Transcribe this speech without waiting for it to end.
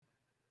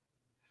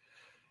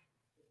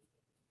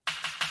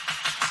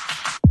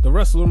The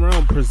Wrestling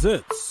Realm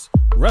presents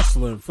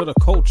Wrestling for the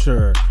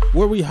Culture,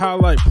 where we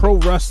highlight pro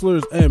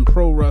wrestlers and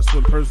pro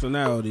wrestling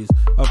personalities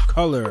of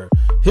color.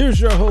 Here's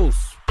your host,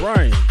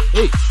 Brian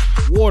H.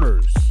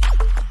 Waters.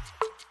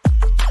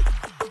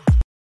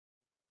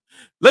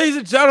 Ladies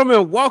and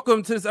gentlemen,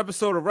 welcome to this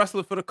episode of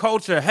Wrestling for the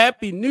Culture.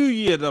 Happy New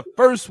Year, the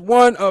first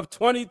one of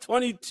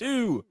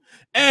 2022.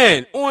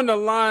 And on the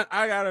line,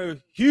 I got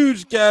a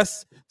huge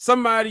guest,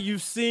 somebody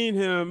you've seen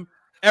him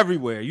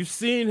everywhere. You've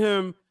seen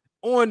him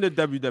on the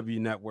WWE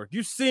Network.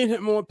 You've seen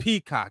him on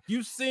Peacock.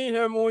 You've seen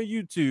him on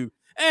YouTube.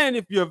 And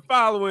if you're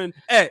following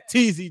at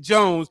TZ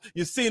Jones,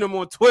 you've seen him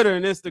on Twitter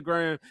and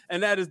Instagram.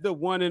 And that is the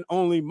one and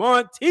only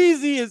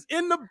Monteasy is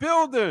in the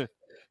building.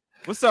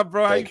 What's up,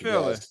 bro? How you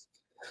feeling? Guys.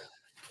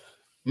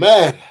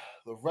 Man,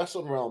 the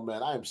Wrestling Realm,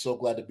 man. I am so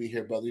glad to be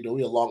here, brother. You know,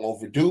 we are long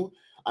overdue.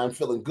 I'm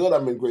feeling good.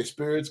 I'm in great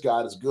spirits.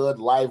 God is good,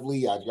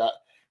 lively. I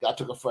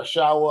took a fresh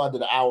shower. I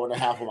did an hour and a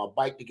half on my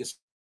bike to get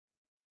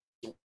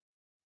some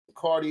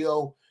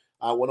cardio.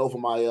 I went over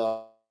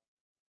my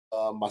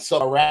my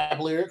summer rap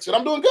lyrics, and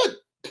I'm doing good.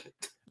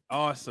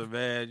 Awesome,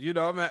 man. You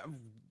know,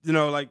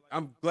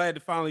 I'm glad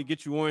to finally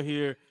get you on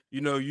here.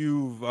 You know,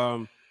 you've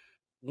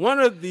one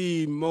of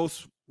the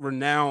most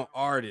renowned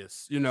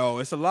artists. You know,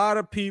 it's a lot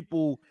of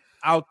people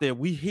out there.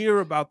 We hear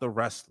about the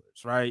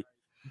wrestlers, right?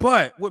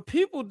 But what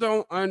people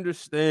don't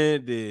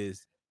understand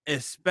is,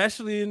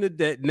 especially in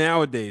the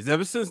nowadays,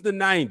 ever since the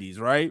 90s,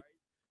 right,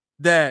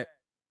 that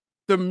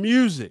the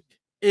music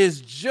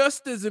is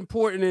just as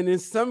important, and in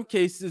some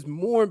cases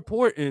more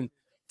important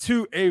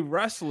to a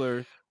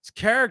wrestler's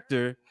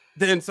character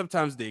than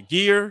sometimes their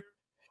gear,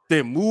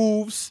 their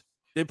moves,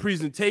 their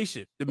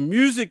presentation. The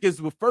music is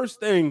the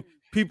first thing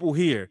people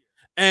hear.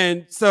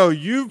 And so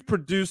you've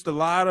produced a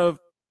lot of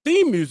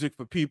theme music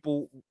for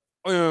people.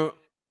 I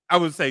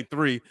would say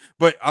 3,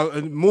 but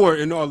more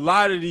in a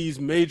lot of these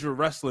major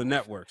wrestling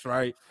networks,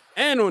 right?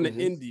 And on the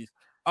indies.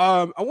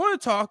 I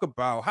want to talk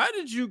about, how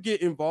did you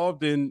get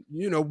involved in,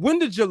 when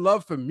did your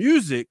love for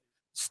music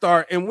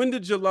start, and when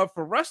did your love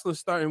for wrestling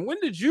start, and when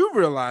did you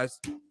realize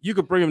you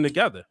could bring them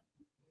together?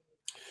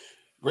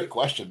 Great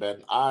question,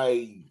 man.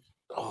 I've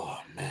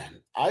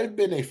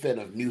been a fan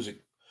of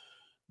music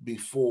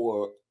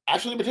before.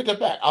 Actually, let me take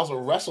that back. I was a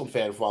wrestling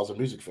fan before I was a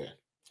music fan.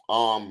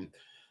 I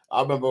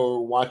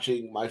remember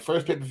watching my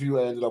first pay-per-view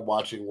I ended up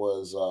watching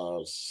was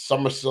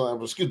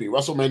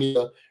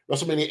WrestleMania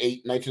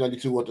 8,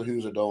 1992 at the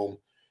Hoosier Dome.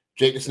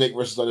 Jake the Snake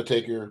versus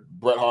Undertaker,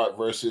 Bret Hart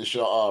versus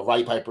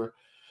Roddy Piper,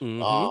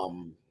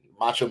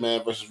 Macho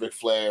Man versus Ric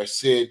Flair,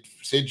 Sid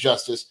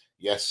Justice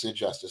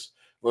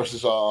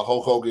versus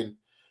Hulk Hogan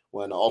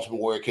when the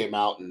Ultimate Warrior came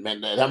out, and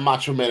man, that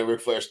Macho Man and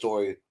Ric Flair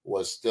story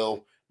was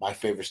still my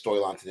favorite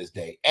storyline to this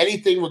day.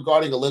 Anything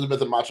regarding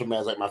Elizabeth and Macho Man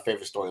is like my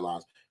favorite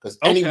storylines, because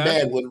any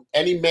man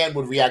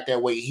would react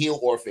that way, heel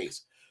or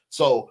face.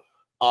 So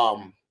I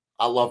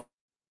love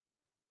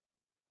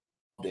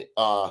it.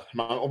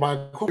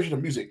 My question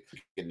of music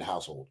in the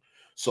household.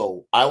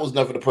 So I was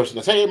never the person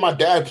that say, hey, my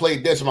dad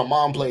played this and my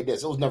mom played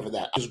this. It was never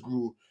that. I just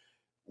grew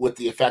with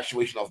the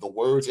infatuation of the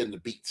words and the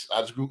beats.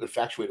 I just grew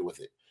infatuated with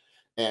it.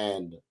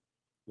 And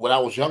when I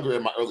was younger,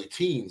 in my early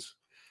teens,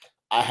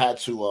 I had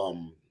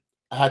to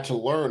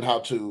learn how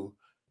to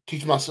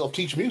teach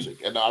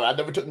music. And I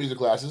never took music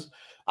classes.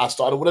 I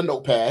started with a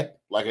notepad,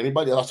 like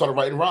anybody else. I started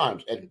writing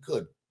rhymes, and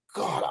good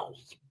God, I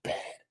was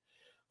bad.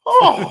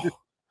 Oh,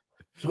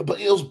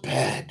 but it was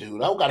bad,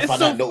 dude. I got to find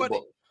that notebook.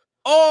 Funny.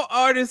 All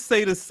artists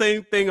say the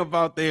same thing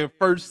about their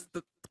first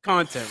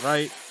content,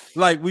 right?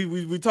 Like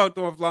we talked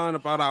offline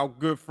about our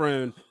good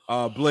friend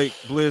Blake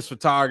Bliss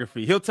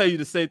Photography. He'll tell you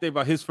the same thing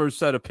about his first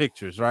set of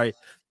pictures, right?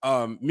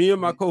 Me and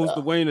my co-host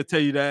Dwayne will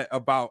tell you that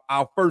about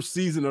our first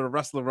season of the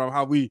Wrestling Realm,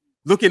 how we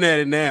looking at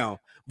it now.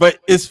 But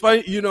it's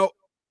funny,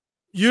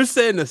 you're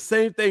saying the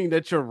same thing,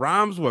 that your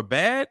rhymes were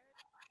bad.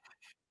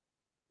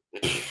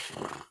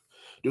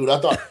 Dude,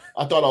 I thought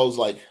I was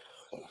like,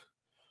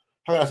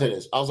 how can I say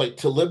this? I was like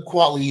Talib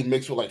Kweli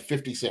mixed with like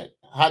 50 Cent.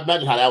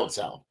 Imagine how that would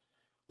sound.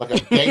 Like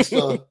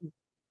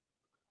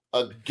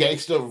a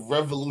gangster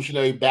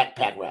revolutionary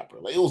backpack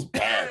rapper. Like, it was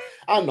bad.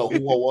 I don't know who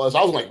I was.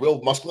 I was like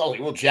real muscular. I was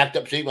like real jacked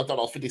up shape. I thought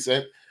I was 50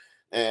 Cent.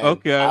 And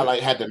I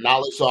like had the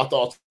knowledge. So I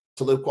thought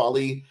Talib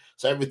Kweli.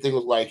 So everything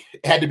was like,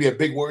 it had to be a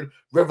big word.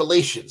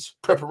 Revelations,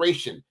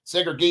 preparation,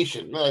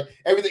 segregation. Like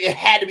everything, it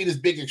had to be this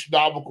big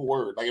astronomical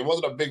word. Like, it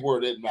wasn't a big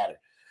word, it didn't matter.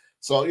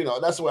 So,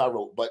 that's the way I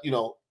wrote. But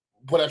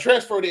when I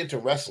transferred it into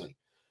wrestling,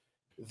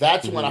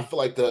 that's when I feel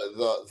like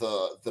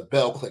the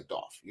bell clicked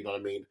off. You know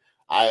what I mean?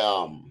 I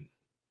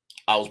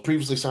was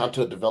previously signed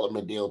to a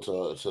development deal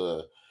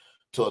to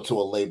a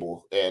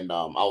label, and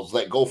I was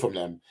let go from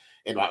them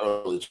in my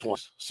early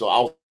 20s. So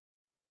I was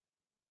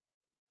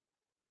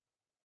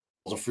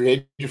a free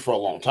agent for a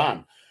long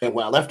time. And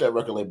when I left that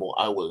record label,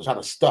 I was kind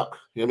of stuck.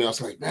 You know what I mean? I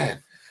was like,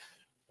 man,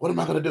 what am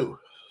I going to do?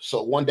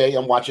 So one day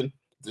I'm watching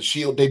the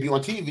Shield debut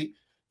on TV.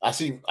 I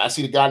see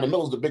the guy in the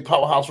middle, the big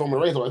powerhouse Roman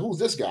Reigns. I'm like, who's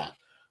this guy?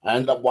 I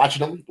ended up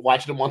watching him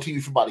on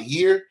TV for about a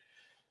year.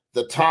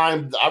 The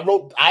time I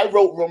wrote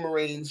Roman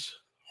Reigns'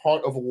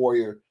 Heart of a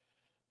Warrior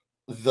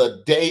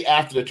the day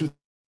after the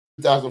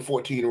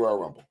 2014 Royal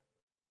Rumble.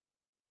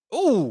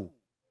 Ooh,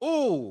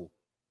 ooh.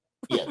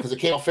 Yeah, because it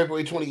came out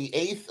February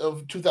 28th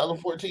of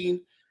 2014.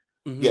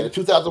 Yeah, Mm-hmm. the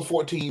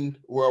 2014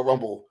 Royal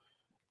Rumble.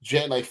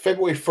 Like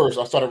February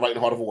 1st, I started writing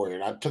Heart of Warrior,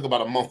 and I took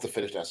about a month to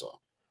finish that song.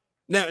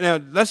 Now,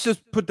 let's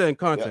just put that in Yep.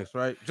 context,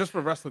 right? Just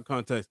for wrestling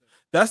context.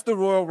 That's the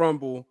Royal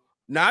Rumble,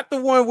 not the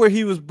one where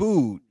he was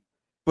booed,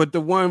 but the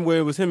one where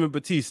it was him and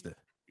Batista,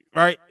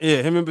 right?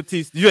 Yeah, him and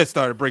Batista. You had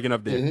started breaking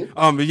up there.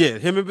 Mm-hmm. But yeah,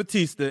 him and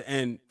Batista,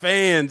 and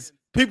fans.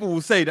 People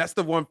will say that's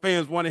the one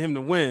fans wanted him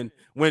to win.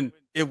 When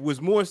it was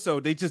more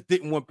so they just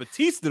didn't want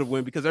Batista to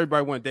win because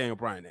everybody wanted Daniel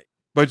Bryan.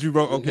 But you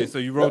wrote okay, Mm-hmm. so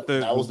you Yep, wrote the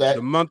that was the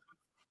that. month.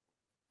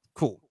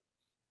 Cool.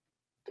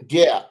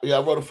 Yeah,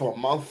 I wrote it for a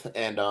month,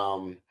 and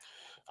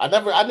I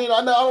don't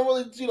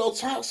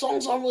really,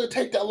 songs don't really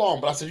take that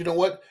long. But I said, you know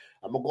what?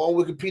 I'm gonna go on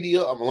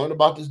Wikipedia. I'm gonna learn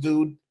about this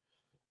dude,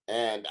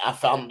 and I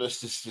found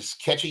this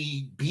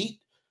catchy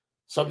beat,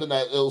 something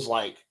that it was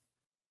like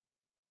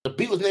the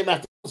beat was named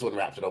after this one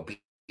rap, so don't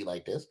be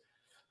like this.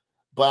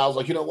 But I was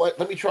like, you know what?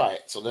 Let me try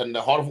it. So then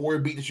the Heart of Warrior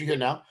beat that you hear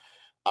now,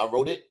 I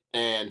wrote it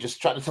and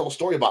just tried to tell a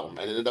story about him,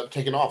 and it ended up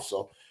taking off.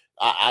 So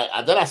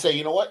then I say,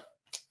 you know what?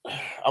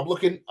 I'm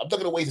looking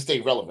at ways to stay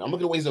relevant. I'm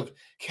looking at ways of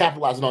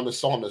capitalizing on this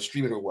song that's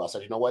streaming real well. I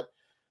said, you know what?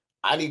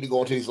 I need to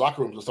go into these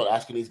locker rooms and start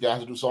asking these guys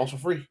to do songs for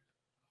free.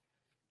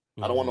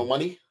 I don't want no Mm-hmm.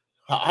 money.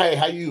 Hey,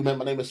 how you, man?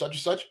 My name is such and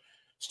such.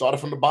 Started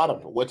from the bottom.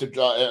 Went to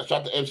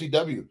shot to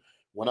MCW.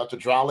 Went up to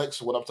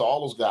Drolix. Went up to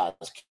all those guys.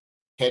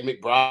 Ken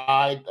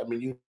McBride. I mean,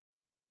 you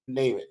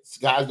name it. It's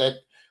guys that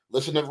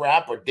listen to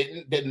rap or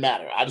didn't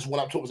matter. I just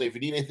went up to him and said, if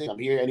you need anything, I'm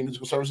here. Any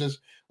musical services.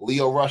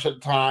 Leo Rush at the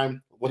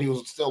time when he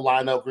was still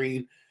Lionel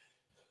Green.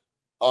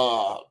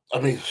 I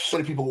mean, so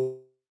many people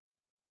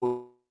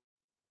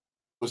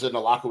was in the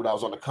locker room. I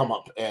was on the come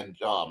up and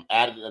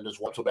added and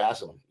just went to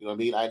ask him. You know what I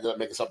mean? I ended up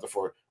making something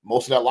for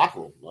most of that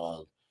locker room.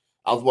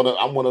 I'm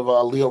one of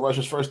Leo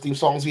Rush's first theme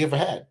songs he ever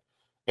had,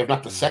 if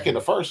not the second, Mm-hmm.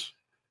 the first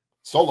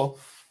solo.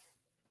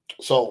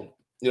 So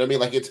you know what I mean?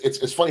 Like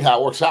it's funny how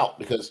it works out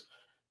because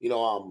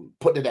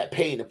putting in that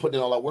pain and putting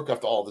in all that work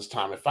after all this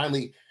time, it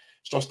finally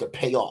starts to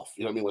pay off.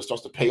 You know what I mean? When it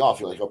starts to pay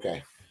off, you're like,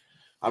 okay,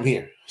 I'm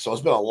here. So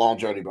it's been a long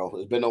journey, bro.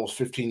 It's been almost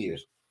 15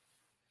 years.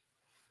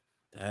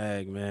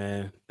 Dang,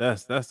 man.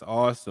 That's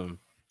awesome.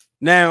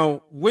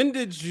 Now, when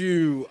did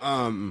you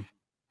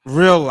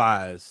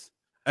realize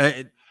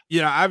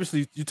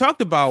obviously you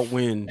talked about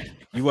when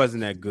you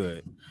wasn't that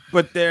good,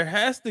 but there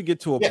has to get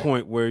to a Yeah.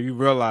 point where you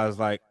realize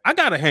like I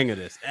got a hang of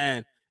this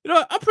and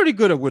I'm pretty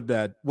good at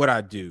what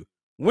I do.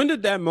 When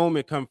did that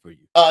moment come for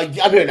you?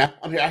 Yeah, I'm here now.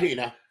 I'm here. I hear you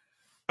now.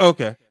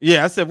 Okay.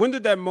 Yeah, I said when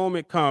did that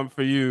moment come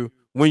for you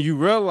when you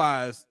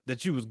realized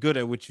that you was good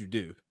at what you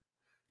do?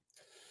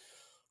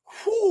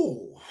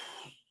 Whew.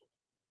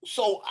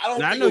 So I don't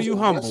Now I think it know was you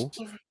humble,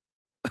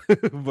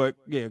 aggressive. but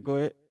yeah, go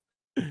ahead.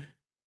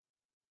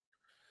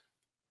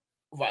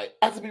 Right.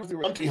 I have to be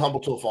really, I'm to be humble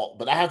to a fault,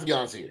 but I have to be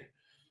honest here.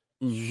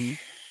 Hmm.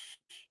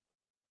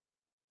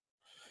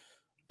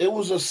 It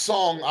was a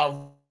song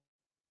I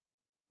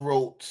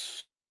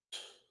wrote.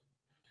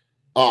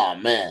 Oh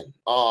man.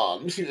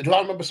 Let me see. Do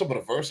I remember some of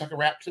the verse I can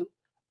rap to?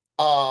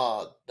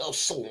 That was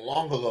so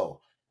long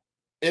ago.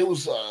 It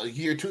was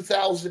year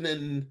 2000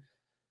 and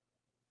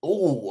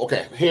oh,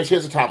 okay. Here's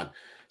the time.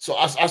 So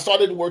I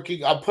started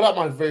working. I put out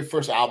my very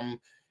first album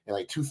in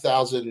like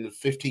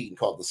 2015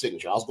 called The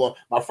Signature. I was going.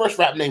 My first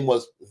rap name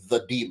was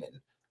The Demon.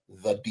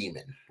 The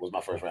Demon was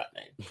my first rap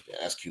name. Yeah,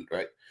 that's cute,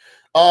 right?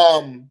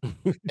 And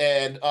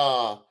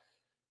I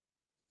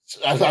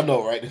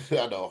know, right?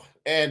 I know,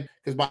 and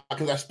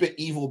because I spit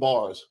evil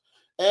bars,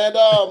 and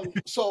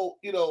so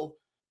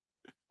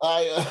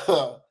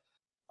I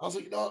I was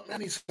like, I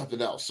need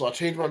something else. So I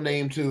changed my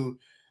name to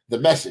The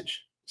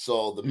Message.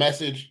 So The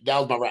Message, that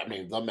was my rap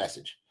name, The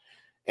Message.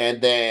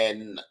 And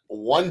then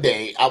one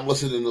day I'm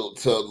listening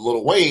to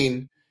Lil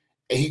Wayne,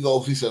 and he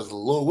says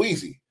Lil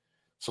Weezy.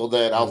 So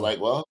then I was Mm. like,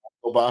 well,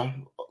 I'll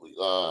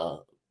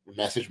go by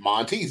Message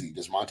Monteasy,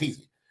 just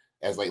Monteasy,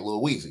 as like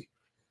Lil Weezy.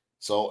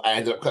 So I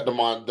ended up cutting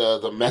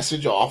the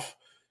message off,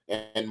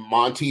 and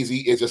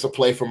Monteasy is just a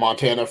play for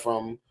Montana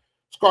from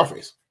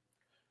Scarface.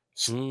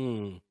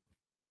 Mm.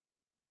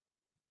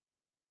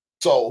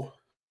 So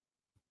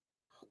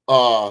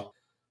uh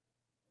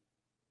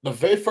the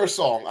very first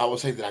song I would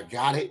say that I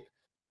got it,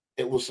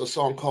 it was a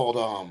song called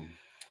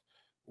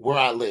Where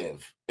I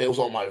Live. It was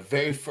on my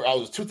very first, I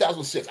was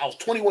 2006. I was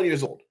 21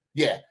 years old.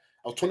 Yeah,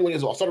 I was 21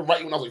 years old. I started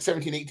writing when I was like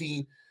 17,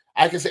 18.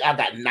 I can say I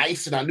got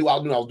nice and I knew I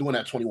was doing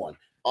that at 21.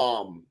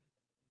 Um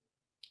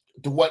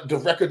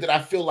the record that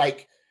I feel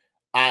like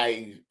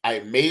I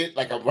made it,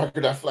 like a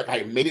record I feel like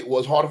I made it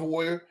was Heart of a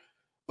Warrior.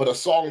 But a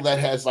song that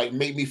has like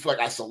made me feel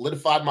like I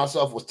solidified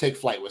myself was Take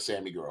Flight with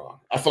Sammy Guerrero.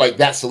 I feel like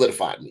that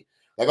solidified me.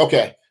 Like,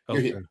 okay,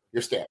 you're here. Okay.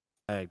 You're stamped.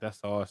 Hey, that's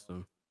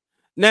awesome.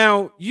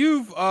 Now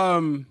you've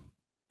done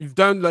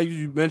like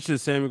you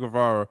mentioned Sammy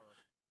Guevara.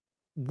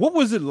 What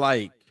was it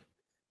like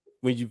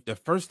when you the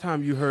first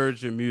time you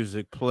heard your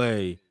music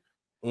play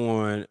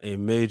on a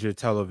major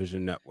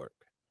television network?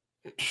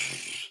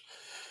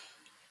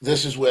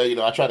 this is where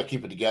I try to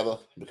keep it together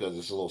because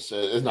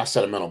it's not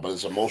sentimental, but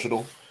it's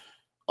emotional.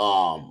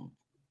 Um,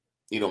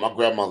 my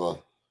grandmother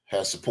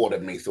has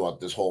supported me throughout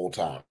this whole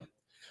time.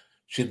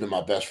 She's been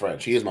my best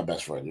friend. She is my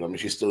best friend.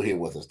 She's still here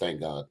with us,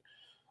 thank God.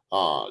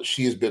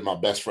 She has been my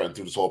best friend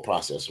through this whole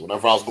process.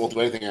 Whenever I was going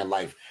through anything in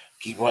life,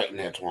 keep writing,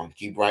 Antoine.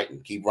 Keep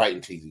writing,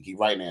 TZ. Keep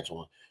writing,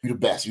 Antoine. You the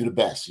best. You the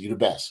best. You the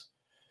best.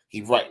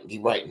 Keep writing.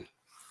 Keep writing.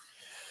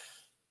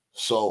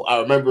 So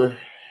I remember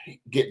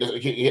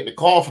getting the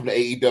call from the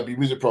AEW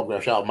music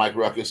program. Shout out Mike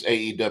Ruckus,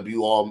 AEW,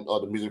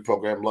 all the music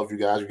program. Love you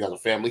guys. You guys are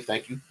family.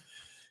 Thank you.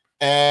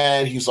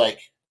 And he's like,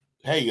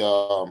 hey,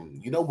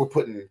 we're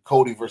putting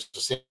Cody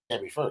versus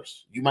Sammy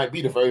first. You might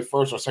be the very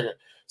first or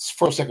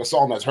second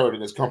song that's heard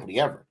in this company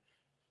ever.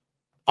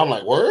 I'm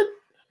like, word?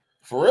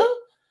 For real?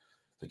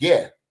 Like,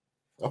 yeah.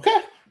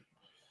 Okay.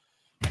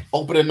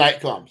 Opening night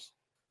comes.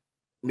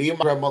 Me and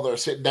my grandmother are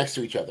sitting next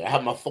to each other. I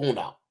have my phone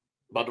out,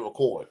 about to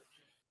record.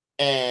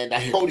 And I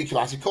hear Cody come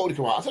out. I see Cody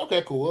come out. I said,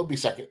 okay, cool. It'll be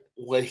second.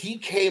 When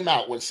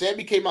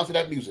Sammy came out to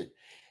that music,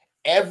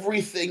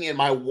 everything in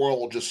my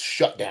world just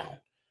shut down.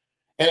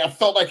 And I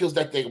felt like it was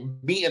that thing,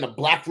 me in a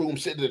black room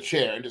sitting in a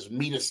chair and just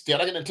me just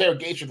staring, like an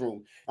interrogation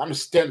room. I'm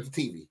just staring at the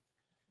TV.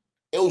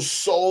 It was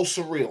so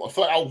surreal. I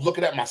felt like I was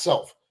looking at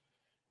myself.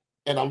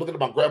 And I'm looking at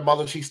my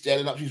grandmother. She's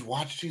standing up. She's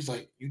watching. She's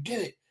like, you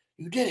did it.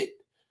 You did it.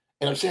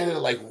 And I'm standing there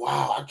like,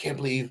 wow, I can't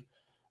believe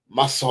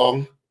my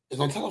song is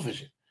on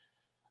television.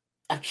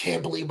 I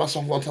can't believe my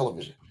song's on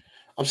television.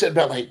 I'm sitting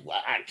back like,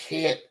 I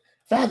can't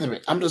fathom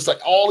it. I'm just like,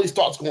 all these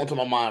thoughts going to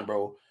my mind,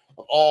 bro.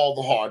 Of all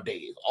the hard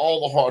days,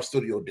 all the hard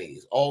studio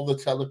days, all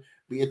the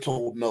being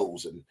told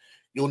no's and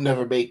you'll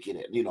never make it.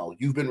 And,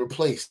 you've been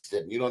replaced.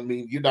 And you know what I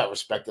mean? You're not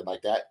respected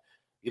like that.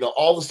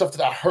 All the stuff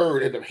that I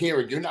heard and I'm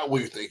hearing, you're not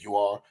where you think you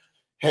are,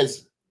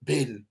 has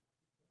been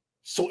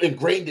so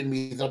ingrained in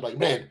me that I'm like,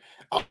 man,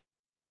 I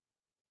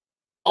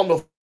don't know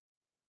if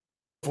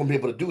I'm going to be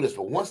able to do this.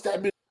 But once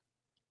that, man,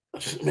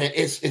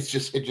 it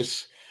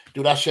just,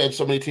 dude, I shed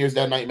so many tears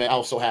that night, man. I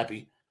was so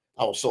happy.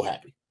 I was so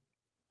happy.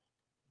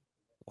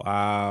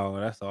 Wow,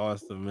 that's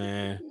awesome,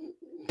 man.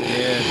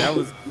 Yeah, that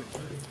was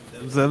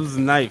the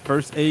night.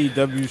 First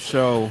AEW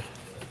show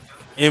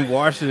in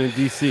Washington,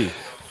 D.C.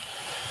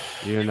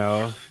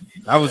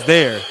 I was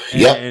there.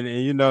 Yep.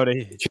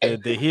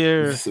 And they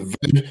hear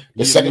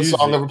the second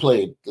song ever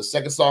played. The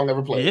second song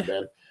ever played,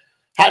 man.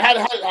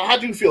 How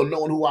do you feel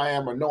knowing who I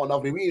am or knowing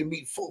of me? We didn't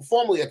meet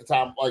formally at the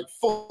time, like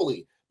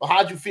fully. But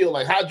how'd you feel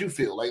like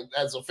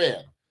as a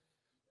fan?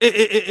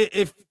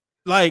 If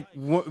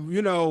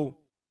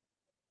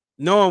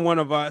knowing one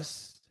of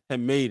us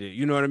had made it,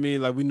 you know what I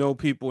mean? Like we know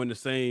people in the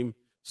same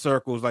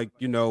circles, like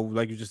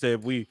like you just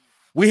said, we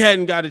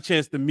hadn't got a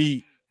chance to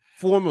meet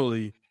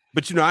formally,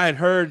 but I had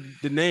heard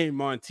the name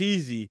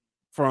Monteasy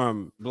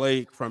from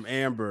Blake, from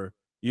Amber,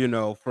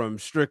 from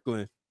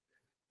Strickland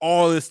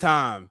all this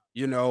time,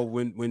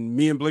 when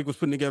me and Blake was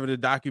putting together the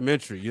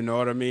documentary, you know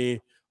what I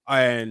mean?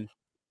 And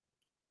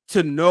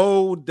to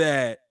know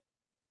that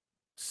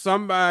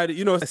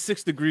somebody, it's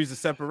 6 degrees of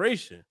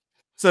separation.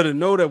 So to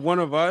know that one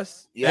of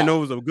us, and it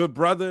was a good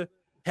brother,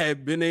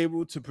 had been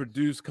able to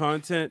produce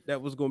content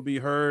that was going to be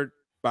heard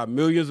by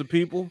millions of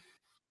people,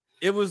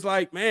 it was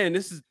like, man,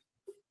 this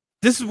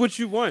is what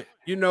you want.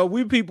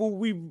 We've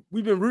been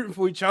rooting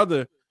for each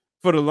other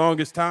for the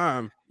longest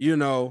time,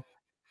 and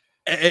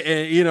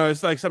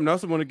it's like something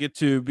else I want to get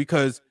to,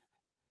 because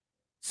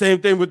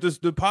same thing with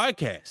the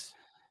podcast.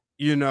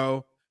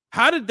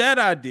 How did that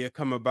idea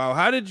come about?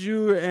 How did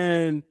you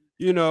and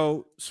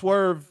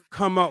Swerve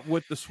come up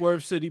with the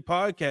Swerve City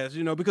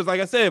podcast? Because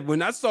like I said,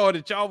 when I saw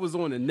that y'all was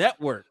on the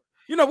network,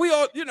 we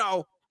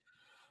all,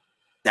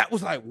 that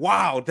was like,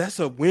 wow, that's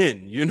a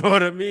win. You know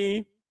what I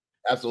mean?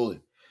 Absolutely.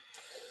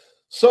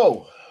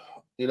 So,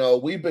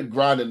 we've been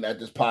grinding at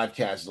this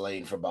podcast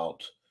lane for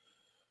about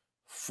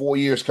 4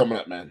 years coming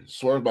up, man.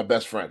 Swerve's my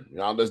best friend.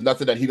 There's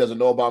nothing that he doesn't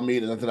know about me.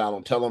 There's nothing I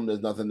don't tell him.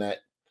 There's nothing that,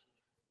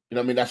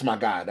 that's my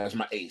guy. That's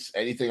my ace.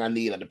 Anything I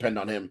need, I depend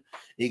on him.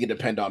 He can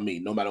depend on me,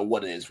 no matter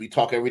what it is. We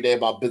talk every day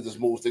about business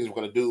moves, things we're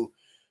going to do.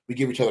 We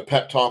give each other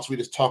pep talks. We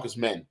just talk as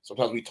men.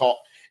 Sometimes we talk.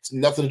 It's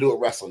nothing to do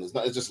with wrestling.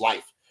 It's just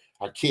life.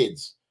 Our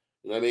kids.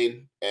 You know what I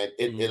mean? And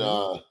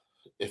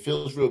it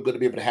feels real good to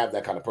be able to have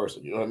that kind of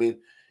person. You know what I mean?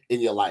 In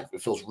your life.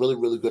 It feels really,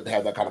 really good to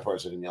have that kind of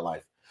person in your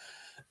life.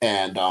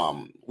 And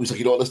we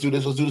said, let's do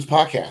this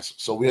podcast.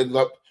 So we ended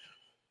up,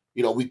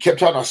 we kept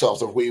telling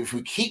ourselves, if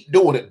we keep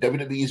doing it,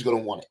 WWE is going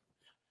to want it.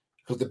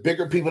 Because the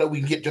bigger people that we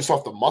can get just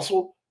off the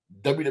muscle,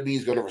 WWE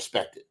is going to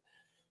respect it.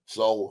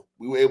 So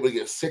we were able to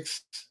get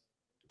 6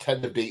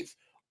 tentative dates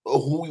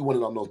of who we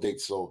wanted on those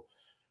dates. So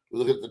we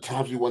look at the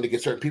times we wanted to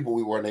get certain people,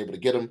 we weren't able to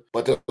get them.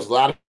 But there was a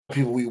lot of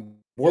people we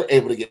weren't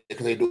able to get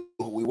because they knew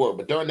who we were.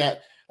 But during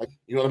that,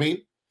 you know what I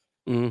mean?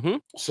 Mm-hmm.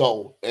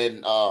 So,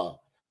 and,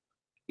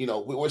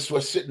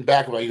 we're sitting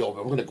back and we're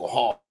going to go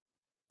hard.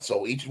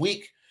 So each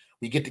week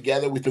we get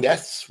together, we do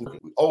guests, we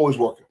always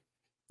working.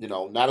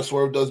 Now that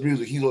Swerve does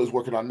music, he's always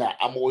working on that.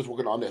 I'm always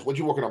working on this. What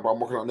you working on, bro? I'm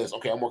working on this.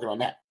 Okay, I'm working on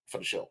that for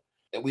the show.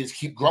 And we just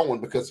keep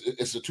growing because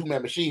it's a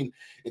 2-man machine,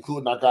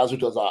 including our guys who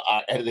does our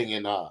editing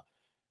and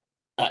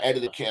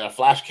edited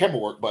flash camera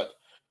work, but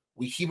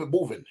we keep it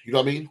moving. You know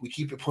what I mean? We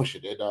keep it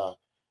pushing, and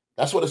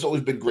that's what it's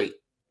always been great.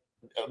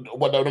 No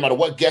matter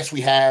what guests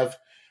we have,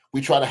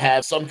 we try to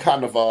have some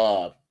kind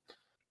of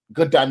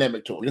good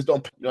dynamic to it. We just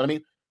don't, you know what I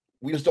mean?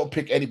 We just don't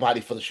pick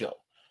anybody for the show.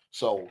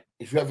 So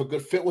if you have a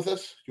good fit with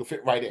us, you'll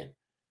fit right in.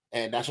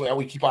 And that's why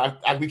we keep our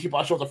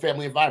shows a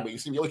family environment. You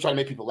see, we always try to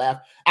make people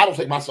laugh. I don't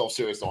take myself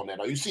serious on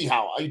that. You see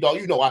how I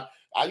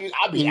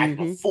be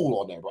acting a fool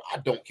on that, bro. I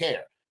don't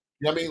care.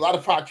 You know what I mean? A lot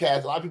of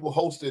podcasts, a lot of people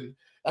hosting.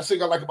 That's the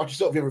thing I like about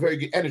yourself. You have a very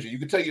good energy. You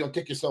can tell you don't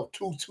take yourself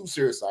too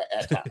serious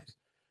at times.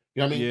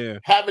 You know what I mean? Yeah.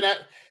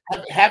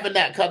 Having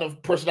that kind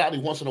of personality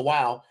once in a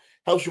while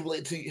helps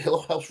relate to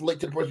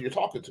the person you're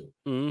talking to.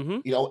 Mm-hmm.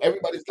 You know,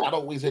 everybody's not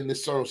always in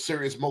this sort of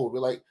serious mode. We're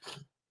like,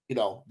 you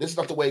know, this is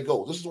not the way it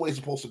goes. This is the way it's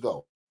supposed to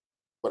go.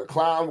 We're gonna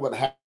clown. We're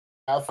gonna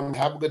have fun,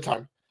 have a good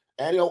time,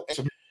 and you know,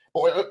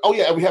 oh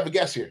yeah, and we have a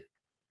guest here.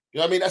 You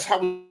know what I mean? That's how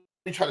we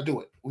try to do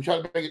it. We try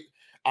to make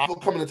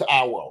it coming into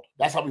our world.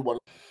 That's how we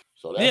want it.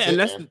 So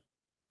that's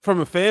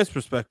from a fan's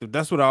perspective.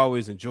 That's what I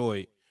always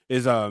enjoy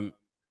is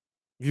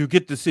you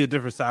get to see a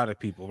different side of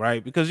people,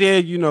 right? Because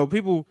you know,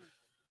 people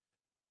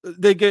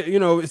they get, you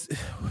know,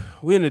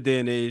 we're in a day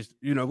and age,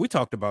 you know, we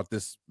talked about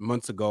this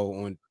months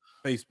ago on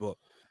Facebook,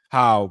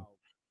 how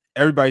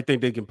everybody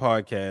think they can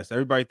podcast,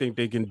 everybody think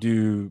they can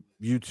do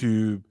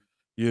YouTube,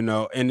 you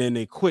know, and then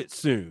they quit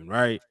soon,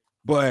 right?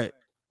 But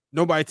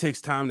nobody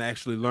takes time to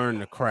actually learn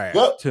the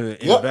craft,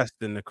 to invest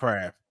in the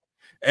craft.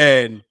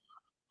 And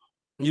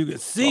you can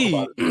see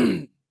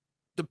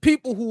the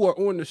people who are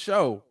on the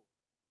show,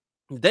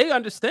 they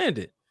understand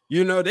it.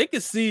 You know, they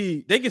can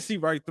see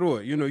right through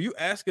it. You know, you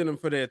asking them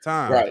for their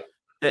time. right.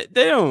 They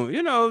don't,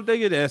 you know, they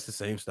get asked the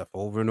same stuff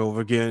over and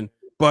over again.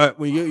 But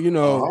when you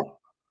know,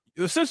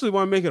 you essentially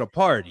want to make it a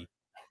party.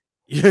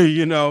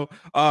 You know,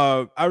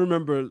 I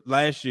remember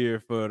last year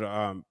for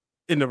the,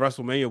 in the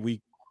WrestleMania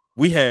week,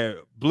 we had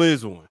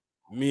Blizz on.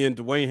 Me and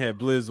Dwayne had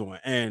Blizz on,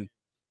 and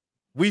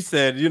we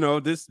said, you know,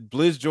 this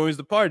Blizz joins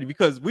the party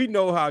because we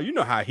know how, you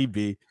know, how he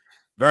be,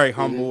 very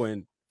humble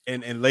and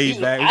laid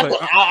back.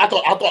 I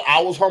thought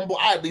I was humble.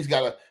 I at least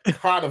got a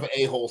kind of an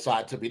a-hole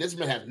side to me. This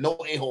man has no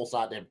a-hole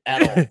side to him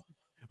at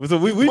all. So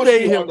we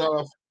made him.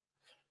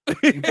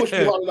 You push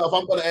me hard enough,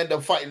 I'm gonna end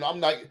up fighting.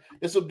 I'm like,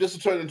 this will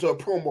turn into a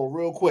promo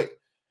real quick.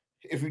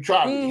 If you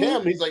try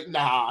him, he's like,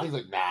 nah. He's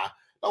like, nah.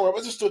 Don't worry,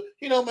 it's just,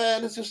 you know,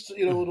 man, it's just,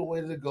 you know, the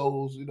way that it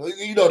goes. You know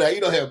that, you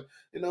know him.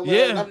 You know,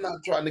 man, I'm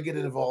not trying to get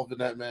involved in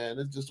that, man.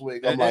 It's just the way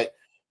it goes. I'm like,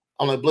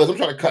 Blizz, I'm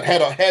trying to cut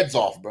heads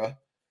off, bro.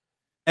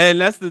 And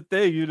that's the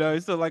thing, you know.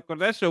 So like on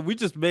that show, we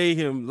just made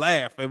him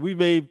laugh, and we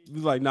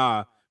was like,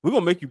 nah, we're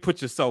gonna make you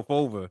put yourself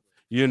over,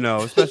 you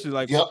know, especially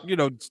like you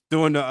know,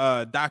 doing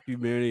the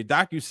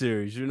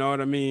docu-series, you know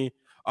what I mean?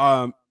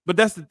 But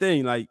that's the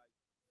thing, like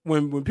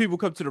when people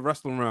come to the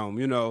wrestling realm,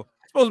 you know,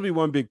 it's supposed to be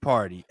one big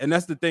party. And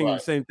that's the thing, the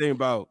same thing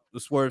about the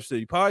Swerve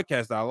City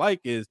podcast that I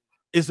like is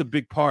it's a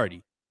big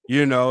party,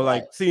 you know,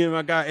 like seeing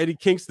my guy Eddie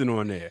Kingston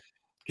on there.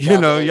 You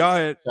know, y'all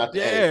had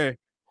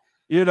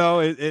you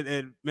know,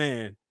 and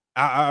man,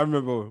 I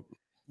remember,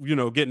 you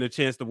know, getting a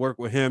chance to work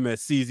with him at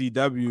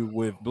CZW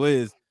with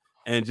Blizz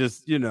and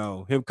just, you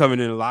know, him coming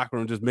in the locker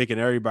room, just making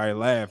everybody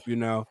laugh, you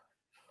know.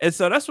 And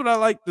so that's what I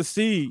like to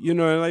see, you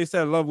know, and like I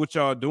said, I love what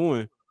y'all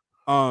doing.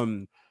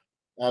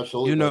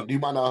 Absolutely. You know, do you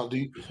mind?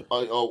 Okay.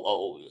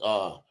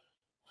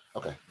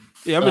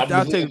 Yeah,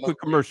 I'll take a quick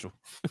commercial.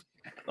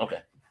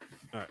 Okay.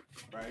 All right.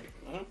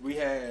 Right. We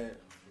had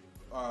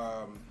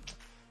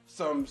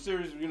some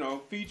series, you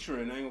know,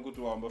 featuring, I ain't gonna go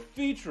through all, but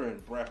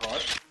featuring Bret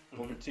Hart,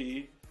 Booker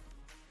T,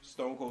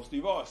 Stone Cold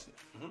Steve Austin.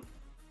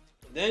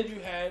 Then you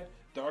had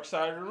Dark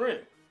Side of the Ring.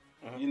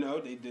 You know,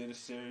 they did a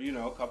series, you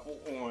know, a couple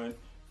on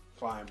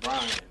Flying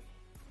Brian,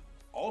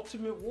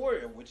 Ultimate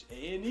Warrior, which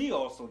A&E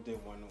also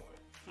did one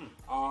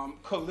on.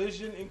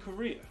 Collision in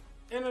Korea,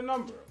 and a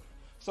number of them.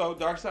 So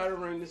Dark Side of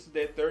the Ring, this is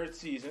their third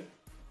season.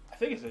 I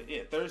think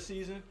it's third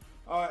season.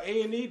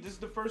 A&E, this is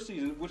the first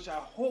season, which I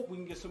hope we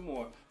can get some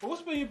more. But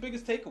what's been your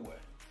biggest takeaway?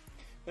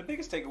 The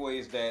biggest takeaway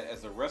is that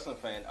as a wrestling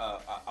fan,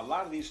 a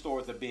lot of these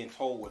stories are being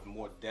told with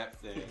more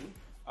depth and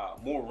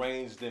more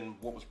range than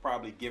what was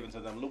probably given to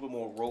them. A little bit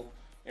more rope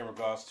in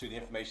regards to the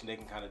information they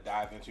can kind of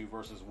dive into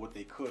versus what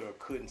they could or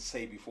couldn't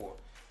say before.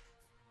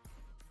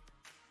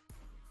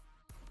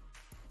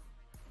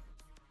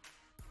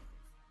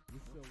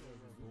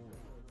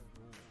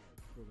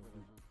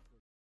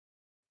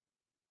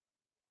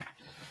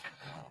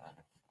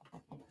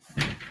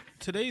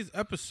 Today's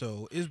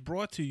episode is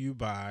brought to you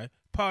by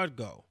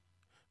Podgo.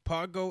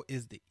 Podgo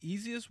is the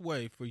easiest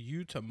way for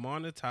you to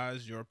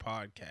monetize your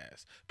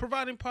podcast,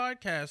 providing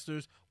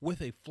podcasters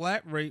with a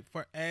flat rate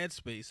for ad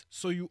space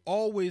so you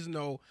always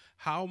know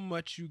how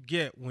much you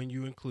get when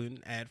you include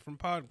an ad from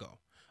Podgo.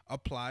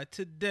 Apply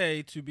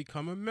today to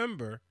become a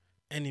member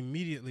and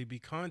immediately be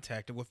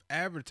contacted with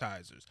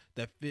advertisers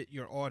that fit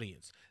your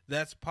audience.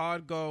 That's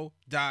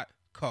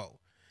podgo.co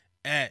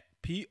at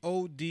podgo.co.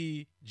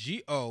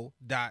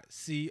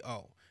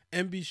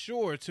 And be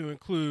sure to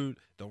include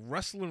the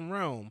wrestling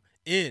realm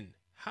in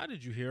how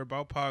did you hear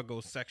about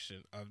Podgo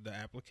section of the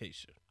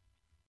application.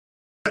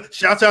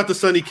 Shouts out to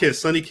Sunny Kiss.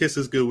 Sunny Kiss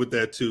is good with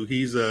that too.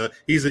 He's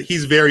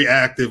very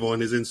active on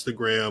his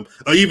Instagram,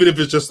 even if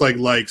it's just like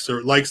likes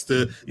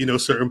to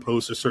certain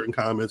posts or certain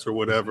comments or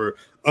whatever.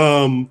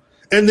 And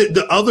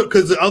the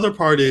other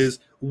part is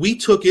we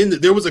took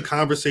in there was a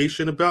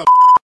conversation about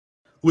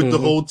with the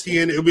whole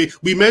TNA.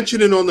 We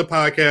mentioned it on the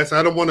podcast.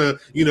 I don't want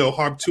to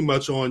harp too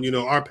much on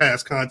our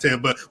past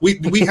content, but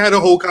we had a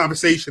whole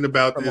conversation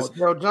about this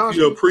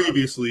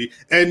previously,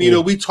 and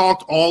we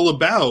talked all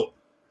about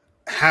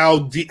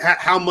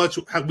how much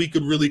we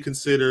could really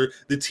consider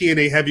the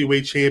TNA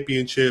Heavyweight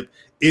Championship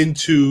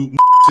into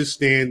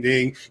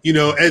standing,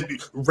 as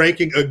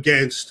ranking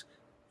against,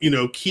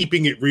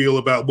 keeping it real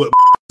about what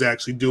is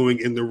actually doing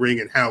in the ring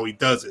and how he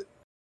does it.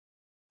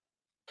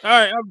 All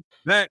right, I'm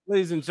back,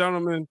 ladies and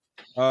gentlemen.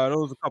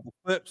 Those a couple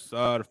clips.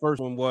 The first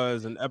one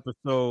was an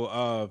episode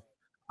of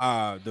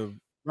the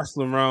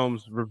Wrestling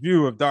Realms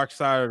review of Dark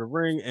Side of the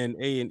Ring and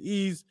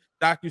A&E's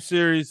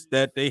docuseries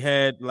that they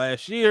had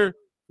last year.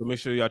 So make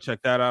sure y'all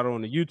check that out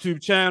on the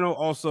YouTube channel.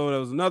 Also,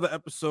 there was another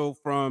episode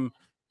from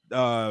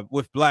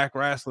with Black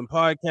Wrestling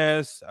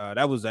Podcast.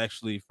 That was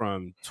actually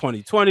from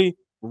 2020.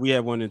 But we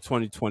had one in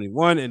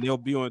 2021, and they'll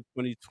be on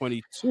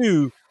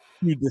 2022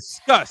 to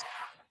discuss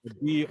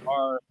the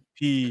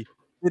BRP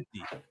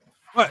 50.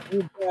 But we're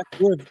back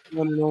with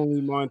one and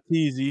only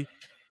Monteasy.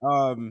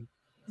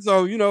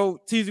 So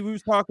Teasy, we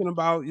was talking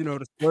about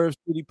the Swerve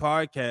City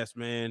podcast,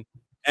 man,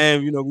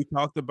 and we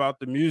talked about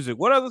the music.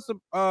 What other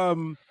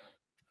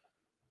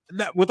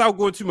without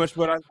going too much,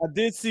 but I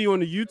did see on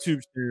the YouTube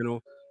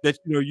channel that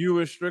you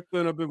and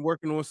Strickland have been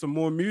working on some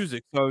more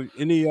music. So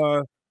any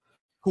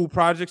cool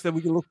projects that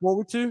we can look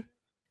forward to?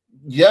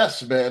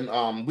 Yes,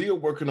 man. We are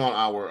working on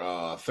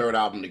our third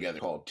album together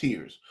called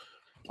Tears.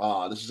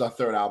 This is our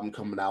third album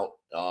coming out.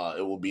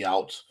 It will be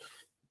out,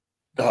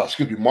 March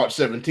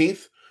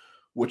 17th,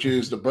 which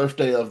is the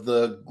birthday of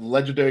the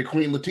legendary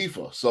Queen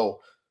Latifah. So,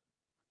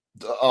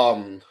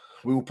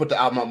 we will put the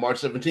album out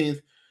March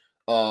 17th.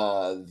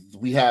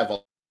 We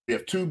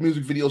have two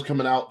music videos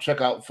coming out.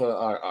 Check out for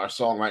our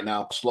song right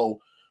now, Slow,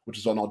 which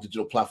is on all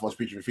digital platforms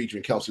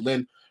featuring Kelsey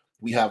Lynn.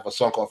 We have a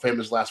song called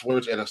Famous Last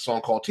Words and a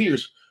song called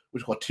Tears,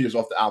 which is called Tears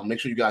off the album. Make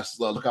sure you guys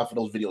look out for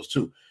those videos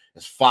too.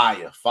 It's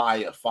fireworks.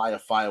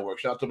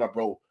 Shout out to my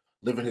bro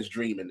living his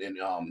dream and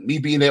me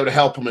being able to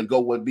help him and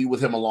be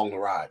with him along the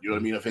ride. You know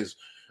what I mean? Of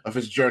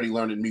his journey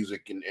learning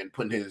music and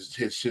putting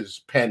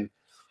his pen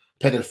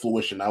in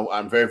fruition.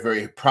 I'm very,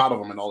 very proud of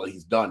him and all that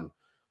he's done.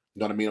 You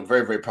know what I mean? I'm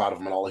very, very proud of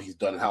him and all that he's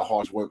done and how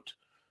hard he's worked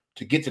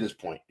to get to this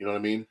point. You know what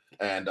I mean?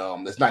 And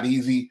it's not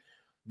easy.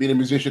 Being a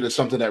musician is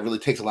something that really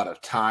takes a lot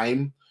of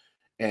time,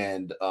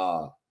 and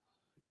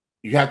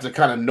you have to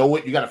kind of know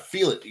it. You got to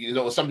feel it.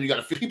 It's something you got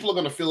to feel. People are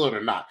going to feel it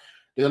or not.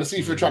 They're going to see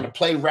if you're trying to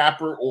play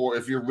rapper or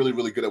if you're really,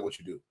 really good at what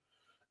you do.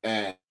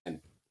 And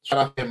shout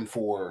out to him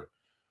for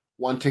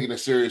one, taking it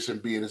serious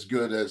and being as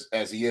good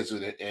as he is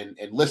with it and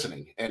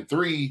listening. And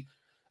three,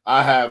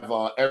 I have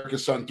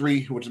Erica's Son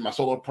 3, which is my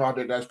solo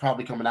project that's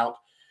probably coming out.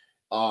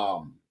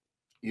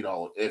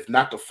 If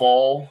not the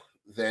fall,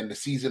 then the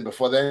season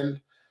before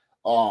then.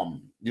 You know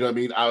what I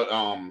mean?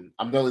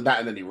 I'm really not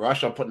in any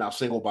rush. I'm putting out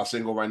single by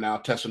single right now,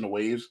 testing the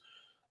waves.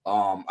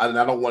 I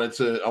don't want it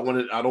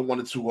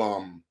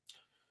to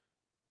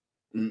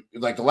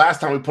like the last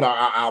time we put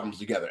our albums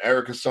together,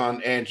 Erica's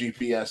Son and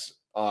GPS,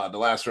 the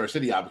last Swerve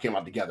City album came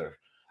out together.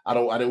 I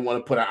didn't want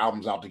to put our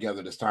albums out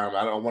together this time.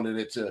 I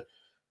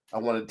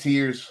wanted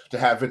Tears to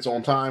have its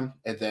own time,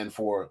 and then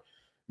for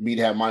me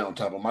to have my own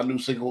time. But my new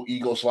single,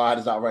 Ego Slide,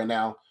 is out right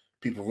now.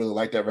 People really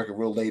like that record,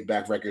 real laid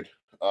back record.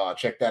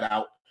 Check that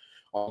out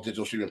on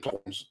digital streaming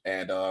platforms.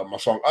 And my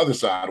song Other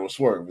Side with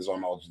Swerve is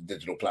on all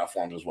digital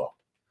platforms as well.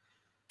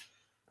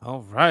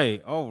 All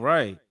right.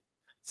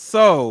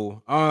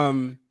 So,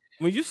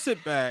 when you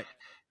sit back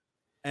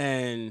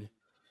and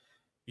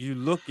you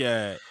look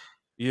at,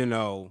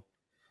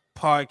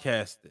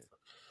 podcasting,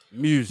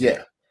 music,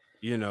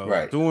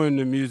 right, doing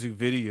the music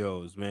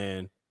videos,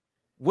 man,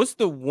 what's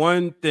the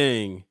one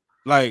thing,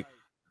 like,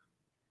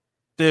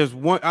 there's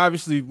one,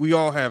 obviously we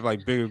all have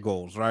like bigger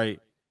goals, right?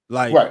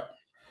 Like, right.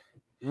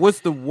 What's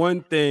the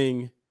one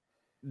thing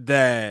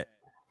that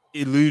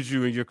eludes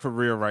you in your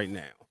career right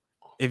now?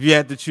 If you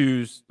had to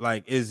choose,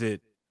 like, is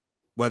it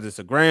whether it's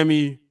a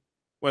Grammy,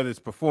 whether it's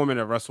performing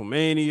at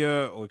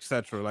WrestleMania or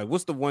etc. Like,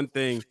 what's the one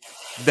thing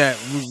that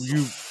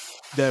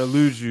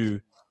eludes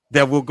you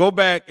that will go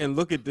back and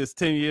look at this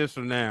 10 years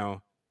from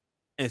now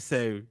and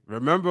say,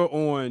 remember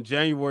on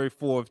January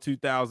 4th,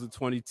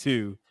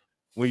 2022,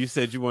 when you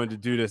said you wanted to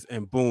do this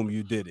and boom,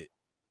 you did it?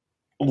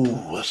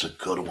 Ooh, that's a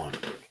good one.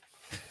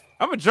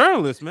 I'm a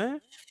journalist,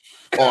 man.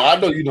 Oh, I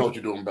know you know what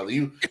you're doing, brother.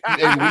 You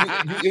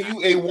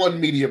A1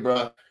 media,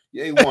 bro.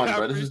 You A1,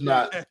 bro. This is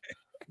not the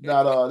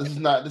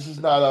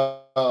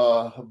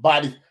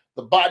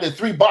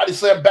 3 body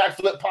slam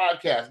backflip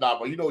podcast. Nah,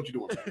 bro, you know what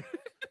you're doing,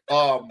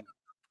 man.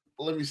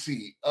 Let me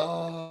see.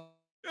 Don't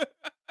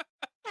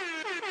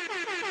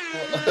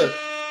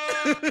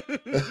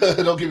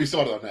get me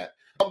started on that.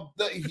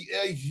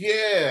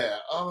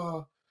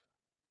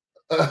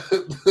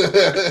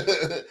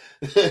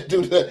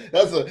 Dude,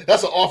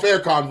 that's an off-air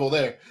convo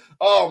there.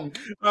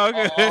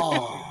 Okay.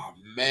 Oh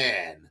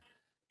man,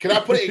 can I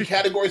put it in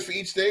categories for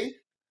each day?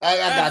 I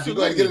got you.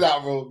 Go ahead, get it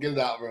out, bro. Get it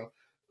out, bro.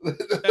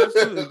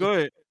 Absolutely. Go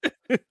ahead.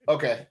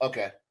 Okay.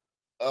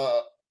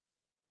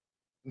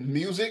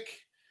 Music.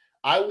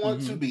 I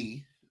want to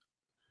be.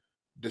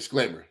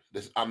 Disclaimer.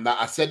 I'm not.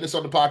 I said this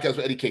on the podcast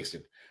with Eddie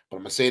Kingston, but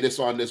I'm gonna say this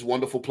on this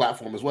wonderful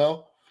platform as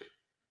well.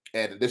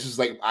 And this is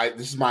like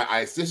this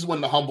is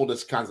when the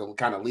humbleness kind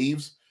of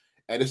leaves.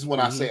 And this is when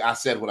I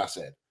said what I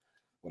said.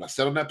 When I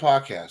said on that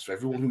podcast, for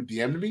everyone who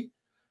DM'd me,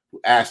 who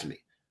asked me,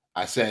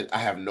 I said I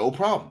have no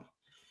problem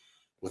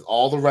with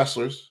all the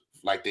wrestlers,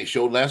 like they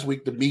showed last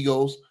week, the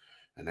Migos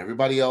and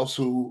everybody else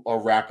who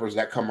are rappers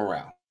that come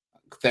around.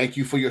 Thank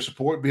you for your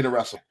support being a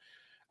wrestler.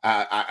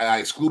 I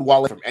exclude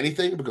Wale from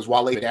anything because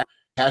Wale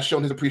has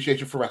shown his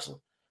appreciation for wrestling.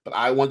 But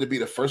I wanted to be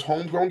the first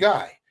homegrown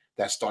guy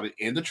that started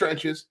in the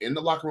trenches, in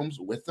the locker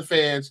rooms with the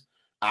fans.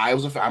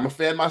 I'm a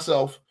fan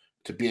myself,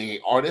 to being an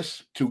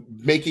artist, to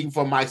making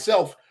for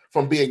myself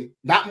from being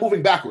not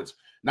moving backwards,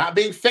 not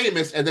being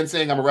famous and then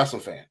saying I'm a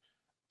wrestling fan.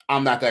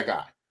 I'm not that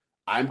guy.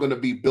 I'm going to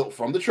be built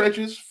from the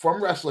trenches,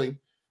 from wrestling,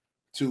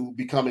 to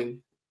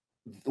becoming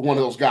one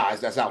of those guys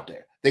that's out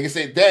there. They can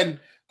say then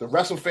the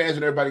wrestling fans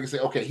and everybody can say,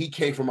 okay, he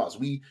came from us.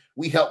 We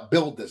helped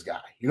build this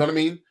guy. You know what I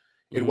mean?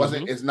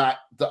 It's not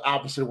the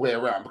opposite way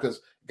around,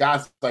 because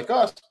guys like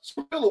us,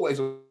 some other ways,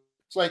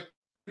 it's like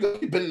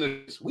we've been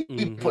in this, we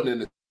putting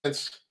in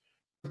this,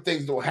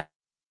 things don't happen.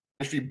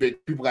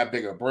 Big people got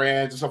bigger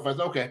brands and stuff like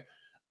that. Okay,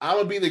 I'm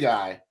gonna be the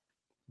guy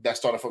that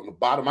started from the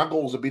bottom. My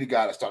goal is to be the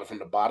guy that started from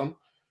the bottom,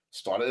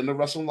 started in the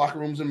wrestling locker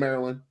rooms in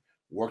Maryland,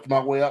 worked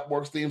my way up,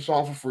 worked theme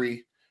song for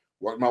free,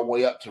 worked my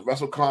way up to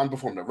WrestleCon,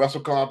 performed at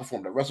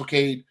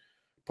WrestleCade,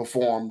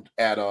 performed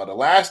at the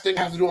last thing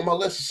I have to do on my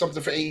list is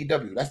something for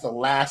AEW. That's the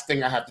last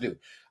thing I have to do.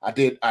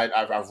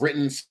 I've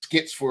written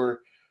skits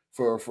for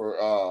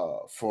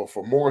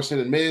Morrison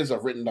and Miz.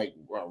 I've written like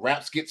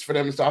rap skits for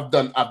them and stuff. I've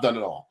done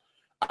it all.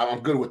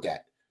 I'm good with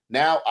that.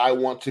 Now I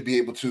want to be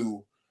able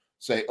to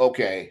say,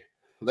 okay,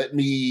 let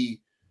me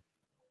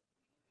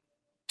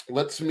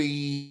do some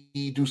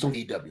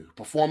AEW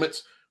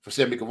performance for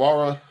Sammy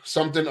Guevara,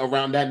 something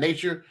around that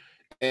nature,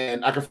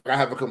 and I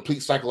have a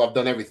complete cycle. I've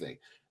done everything.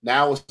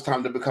 Now it's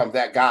time to become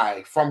that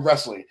guy from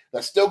wrestling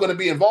that's still going to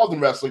be involved in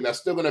wrestling, that's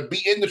still going to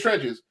be in the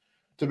trenches,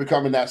 to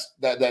becoming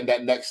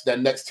that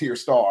next tier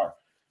star.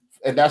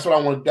 And that's what I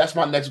want. That's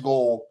my next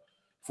goal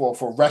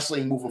for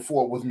wrestling moving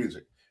forward with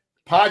music.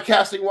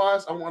 Podcasting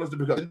wise, I want us to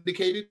become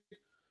syndicated.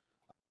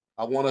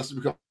 I want us to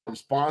become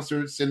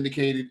sponsored,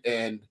 syndicated,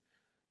 and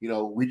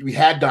we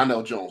had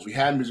Donnell Jones, we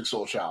had Music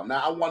Soul Child. Now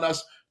I want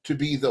us to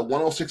be the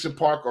 106 in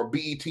Park or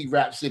BET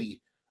Rap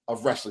City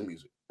of wrestling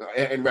music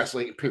and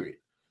wrestling, period.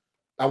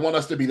 I want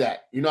us to be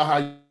that. You know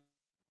how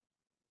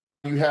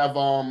you have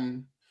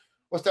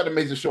what's that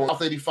amazing show,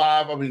 South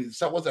 85? I mean,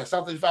 what's that,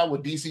 South 85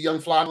 with DC Young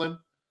Fly?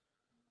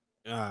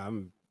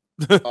 Young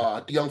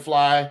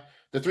Fly,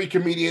 the three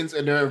comedians,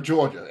 and they're in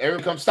Georgia.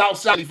 Everyone comes South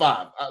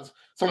 75,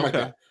 something like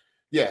that.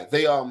 Yeah,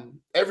 they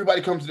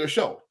everybody comes to their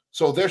show.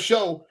 So their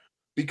show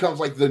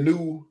becomes like the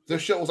new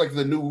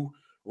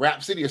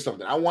Rap City or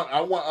something. I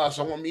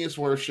want me and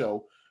Swerve's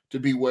show to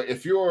be where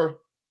if you're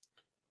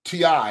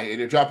T.I. and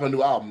you're dropping a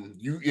new album,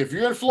 if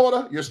you're in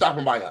Florida, you're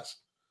stopping by us.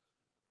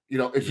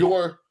 If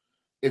you're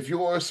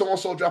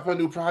so-and-so dropping a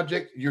new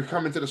project, you're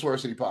coming to the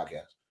Swerve City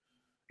podcast.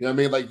 You know what I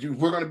mean? Like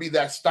we're going to be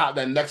that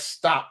next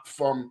stop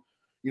from,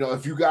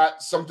 if you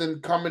got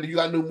something coming, you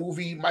got a new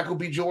movie, Michael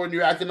B. Jordan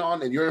you're acting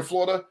on, and you're in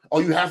Florida,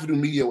 all you have to do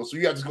media with. So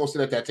you have to go sit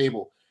at that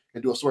table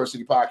and do a Swerve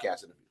City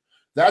podcast interview.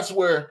 That's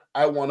where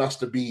I want us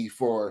to be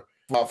for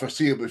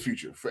foreseeable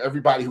future, for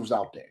everybody who's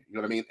out there. You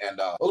know what I mean? And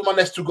those are my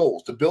next two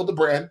goals: to build the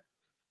brand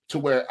to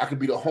where I could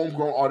be the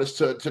homegrown artist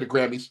to the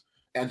Grammys,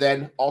 and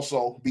then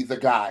also be the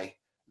guy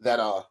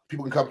that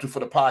people can come to for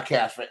the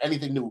podcast for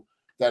anything new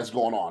that is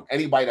going on.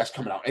 Anybody that's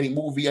coming out, any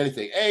movie,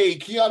 anything. Hey,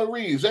 Keanu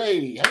Reeves.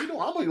 Hey, how you doing?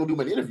 I'm not going to do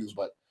many interviews,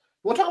 but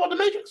you want to talk about The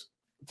Matrix?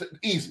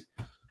 Easy.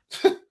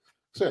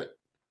 That's it.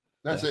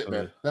 That's it,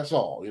 man. That's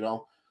all.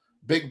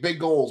 Big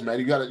goals, man.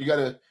 You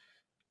gotta.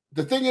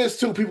 The thing is,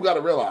 too, people got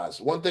to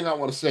realize. One thing I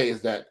want to say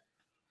is that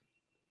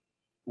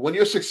when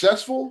you're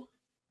successful,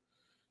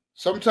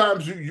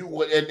 sometimes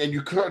you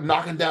start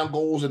knocking down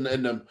goals and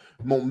the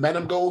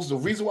momentum goes. The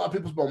reason why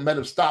people's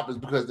momentum stop is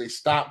because they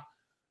stop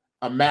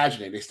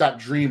imagining, they stop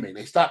dreaming,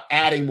 they stop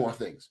adding more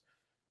things.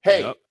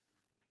 Hey,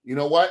 You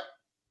know what?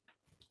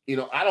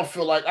 I don't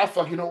feel like I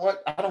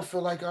don't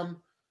feel like I'm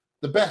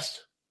the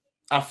best.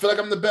 I feel like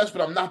I'm the best,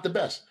 but I'm not the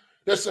best.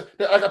 Like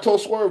I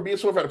told Swerve, me and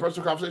Swerve had a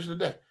personal conversation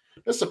today.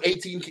 There's some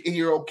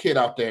 18-year-old kid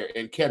out there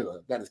in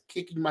Canada that is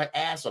kicking my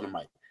ass on the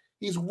mic.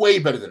 He's way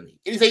better than me.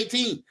 He's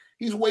 18.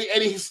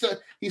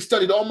 He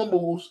studied all my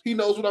moves. He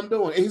knows what I'm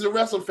doing. And he's a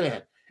wrestling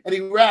fan. And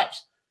he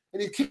raps.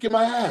 And he's kicking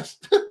my ass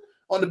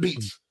on the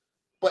beats.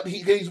 But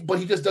he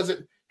just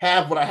doesn't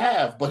have what I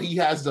have. But he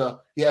has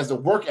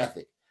the work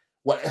ethic.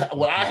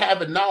 What I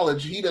have in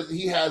knowledge, he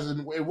has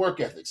in work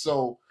ethic.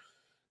 So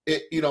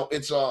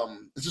it's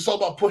just all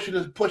about pushing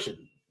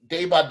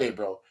day by day,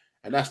 bro.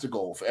 And that's the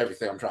goal for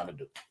everything I'm trying to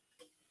do.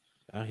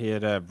 I hear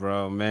that,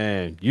 bro.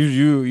 Man,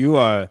 you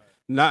are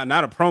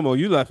not a promo.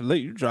 You left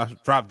late. You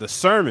dropped the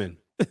sermon.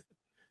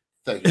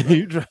 Thank you, bro.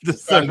 You dropped the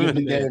Trying to get sermon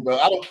the game, bro.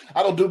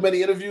 I don't do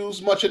many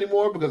interviews much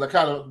anymore because I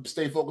kind of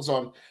stay focused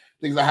on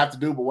things I have to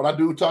do. But when I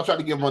do, I try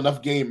to give them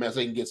enough game, man, so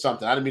they can get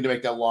something. I didn't mean to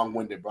make that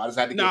long-winded, bro. I just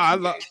had to get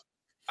some game.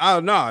 Oh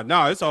no,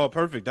 it's all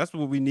perfect. That's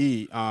what we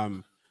need. I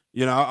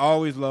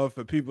always love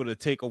for people to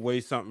take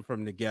away something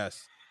from the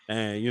guests,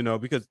 and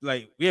because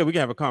we can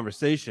have a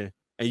conversation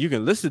and you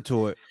can listen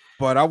to it,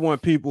 but I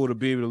want people to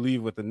be able to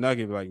leave with a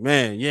nugget, like,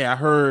 man, yeah, I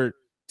heard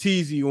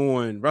Teasy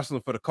on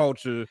Wrestling for the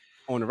Culture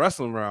on the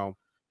Wrestling Realm,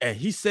 and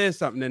he said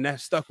something and that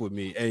stuck with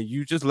me, and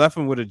you just left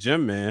him with a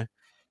gem, man.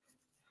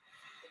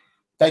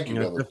 Thank you,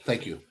 brother.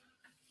 Thank you.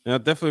 I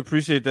definitely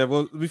appreciate that.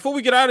 Well, before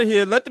we get out of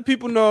here, let the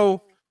people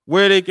know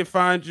where they can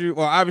find you.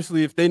 Well,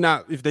 obviously, if they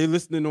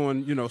listening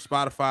on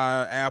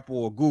Spotify,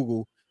 Apple, or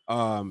Google,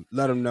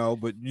 let them know.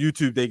 But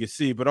YouTube they can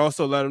see. But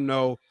also let them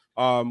know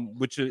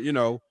which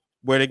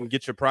where they can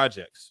get your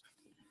projects.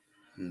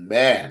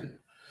 Man,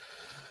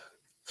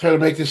 try to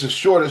make this as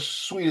short as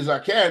sweet as I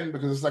can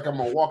because it's like I'm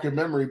a walking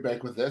memory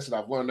bank with this, and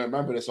I've learned to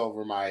remember this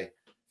over my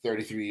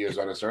 33 years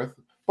on this earth.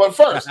 But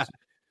first.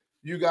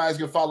 You guys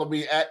can follow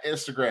me at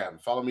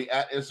Instagram. Follow me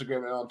at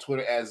Instagram and on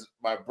Twitter, as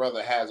my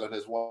brother has on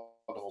his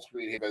wonderful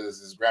screen here. This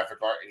is graphic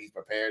art, and he's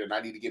prepared, and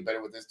I need to get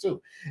better with this too.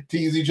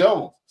 TZ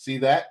Jones. See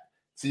that?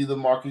 See the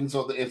markings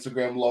of the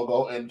Instagram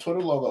logo and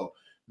Twitter logo.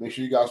 Make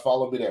sure you guys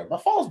follow me there. My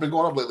follow's been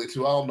going up lately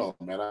too. I don't know,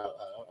 man. I've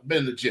been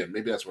in the gym.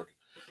 Maybe that's working.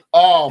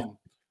 For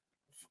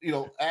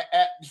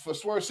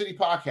Swerve City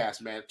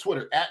Podcast, man.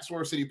 Twitter at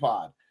Swerve City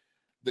Pod.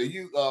 The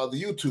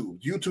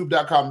YouTube,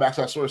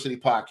 youtube.com/Swerve City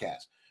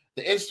Podcast.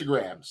 The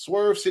Instagram,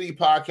 Swerve City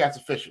Podcast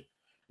Official.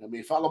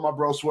 Follow my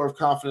bro Swerve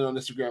Confident on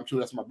Instagram too.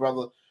 That's my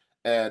brother.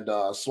 And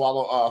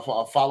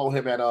follow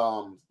him at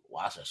I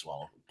said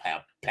swallow.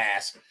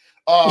 Pass.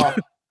 Follow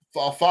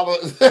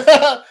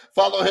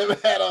him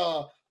at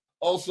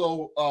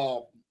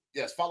follow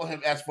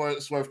him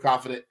at Swerve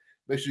Confident.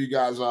 Make sure you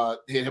guys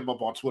hit him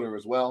up on Twitter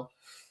as well.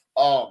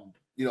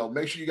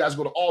 Make sure you guys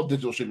go to all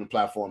digital streaming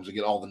platforms and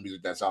get all the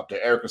music that's out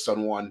there. Erica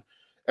Sun 1.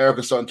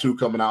 Erica Sun 2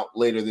 coming out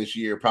later this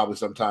year, probably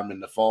sometime in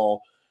the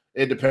fall.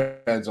 It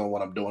depends on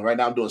what I'm doing. Right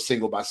now, I'm doing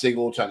single by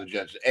single, trying to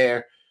judge the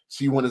air,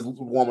 see when it's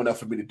warm enough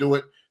for me to do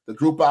it. The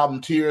group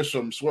album Tears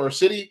from Swerve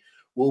City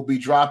will be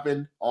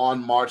dropping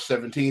on March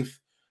 17th.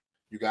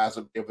 You guys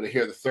will be able to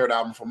hear the third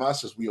album from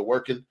us as we are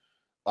working.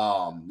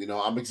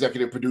 I'm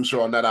executive producer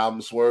on that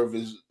album. Swerve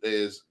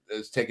is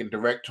taking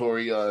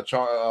directory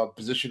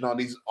position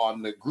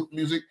on the group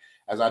music,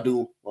 as I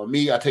do on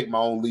me. I take my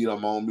own lead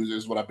on my own music.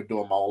 This is what I've been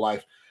doing my whole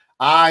life.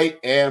 I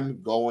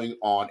am going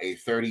on a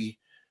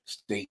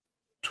 30-state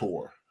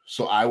tour.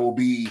 So I will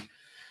be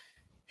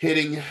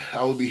hitting,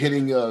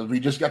 we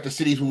just got the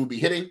cities we will be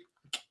hitting.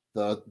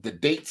 The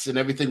dates and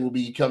everything will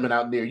be coming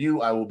out near you.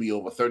 I will be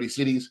over 30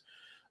 cities.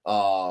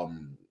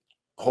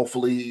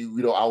 Hopefully,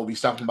 I will be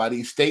stopping by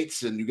these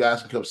states and you guys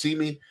can come see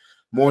me.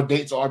 More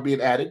dates are being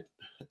added.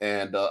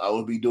 And I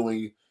will be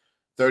doing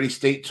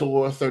 30-state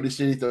tour,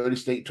 30-city,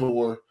 30-state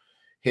tour.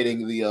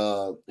 Hitting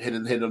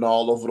hitting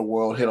all over the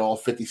world, hit all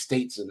 50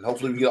 states, and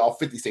hopefully we get all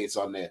 50 states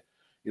on there.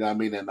 You know what I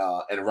mean? And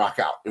rock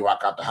out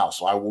the house.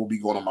 So I will be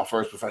going on my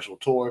first professional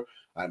tour.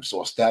 I'm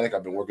so ecstatic.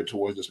 I've been working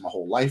towards this my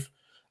whole life.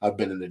 I've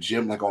been in the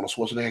gym like on a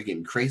Schwarzenegger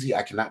getting crazy.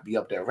 I cannot be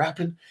up there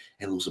rapping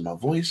and losing my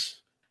voice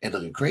and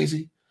looking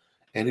crazy.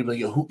 And they'd be like,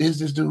 yo, who is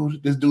this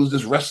dude? This dude's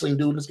this wrestling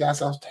dude. This guy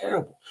sounds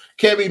terrible.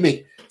 Can't be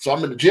me. So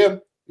I'm in the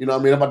gym.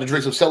 I'm about to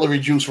drink some celery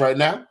juice right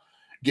now.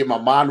 Get my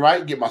mind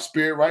right, get my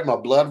spirit right, my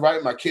blood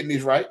right, my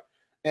kidneys right.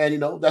 And,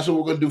 that's what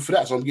we're going to do for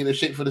that. So I'm getting in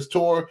shape for this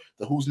tour.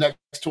 The Who's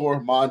Next tour,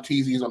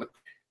 Monteasy is on it.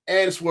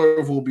 And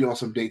Swerve will be on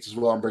some dates as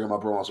well. I'm bringing my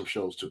bro on some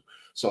shows too.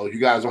 So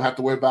you guys don't have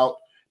to worry about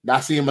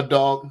not seeing my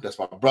dog. That's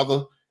my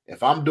brother.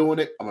 If I'm doing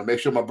it, I'm going to make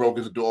sure my bro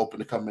gets the door open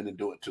to come in and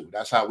do it too.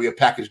 That's how we a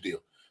package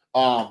deal.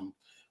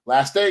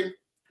 Last thing,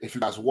 if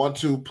you guys want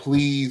to,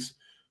 please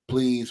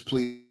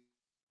hit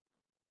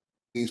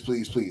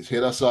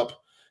us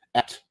up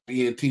at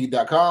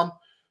bnt.com.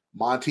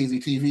 Monteasy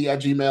TV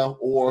at Gmail,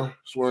 or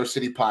Swerve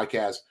City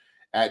Podcast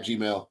at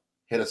Gmail.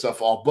 Hit us up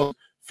for all book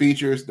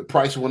features. The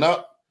price went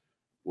up.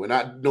 We're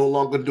no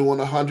longer doing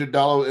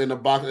 $100 in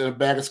a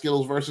bag of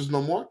Skittles versus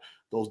no more.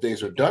 Those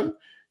days are done.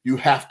 You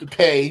have to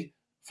pay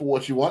for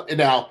what you want. And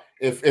now,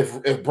 if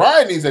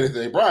Brian needs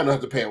anything, Brian don't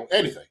have to pay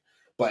anything.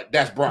 But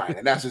that's Brian,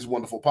 and that's his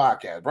wonderful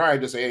podcast.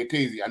 Brian just say, "Hey,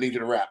 Teasy, I need you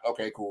to rap."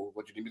 Okay, cool.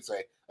 What you need me to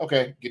say?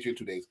 Okay, get you in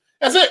 2 days.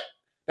 That's it.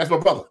 That's my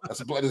brother.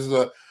 This is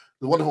a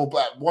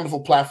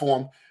wonderful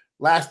platform.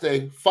 Last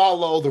thing,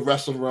 follow the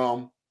Wrestling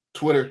Realm,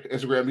 Twitter,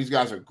 Instagram. These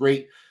guys are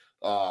great.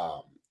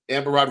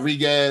 Amber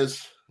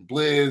Rodriguez,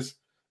 Blizz,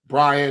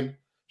 Brian.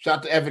 Shout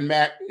out to Evan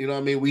Mack.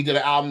 We did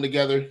an album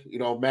together.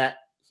 Matt,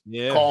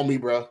 yeah. Call me,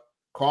 bro.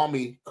 Call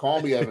me,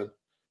 Evan.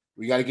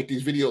 We got to get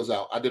these videos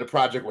out. I did a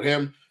project with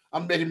him.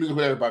 I'm making music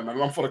with everybody, man.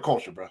 I'm for the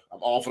culture, bro.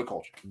 I'm all for the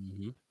culture.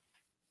 Mm-hmm.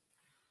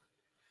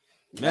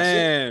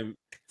 Man,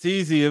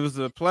 Teasy, it was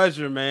a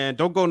pleasure, man.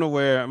 Don't go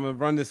nowhere. I'm gonna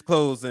run this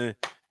close and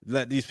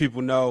let these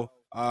people know.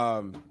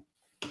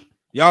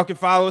 Y'all can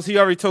follow us. He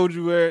already told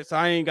you where, so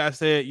I ain't gotta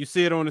say it. You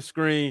see it on the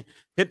screen.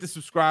 Hit the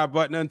subscribe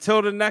button.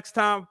 Until the next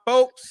time,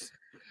 folks,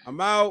 I'm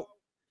out.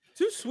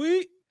 Too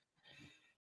sweet.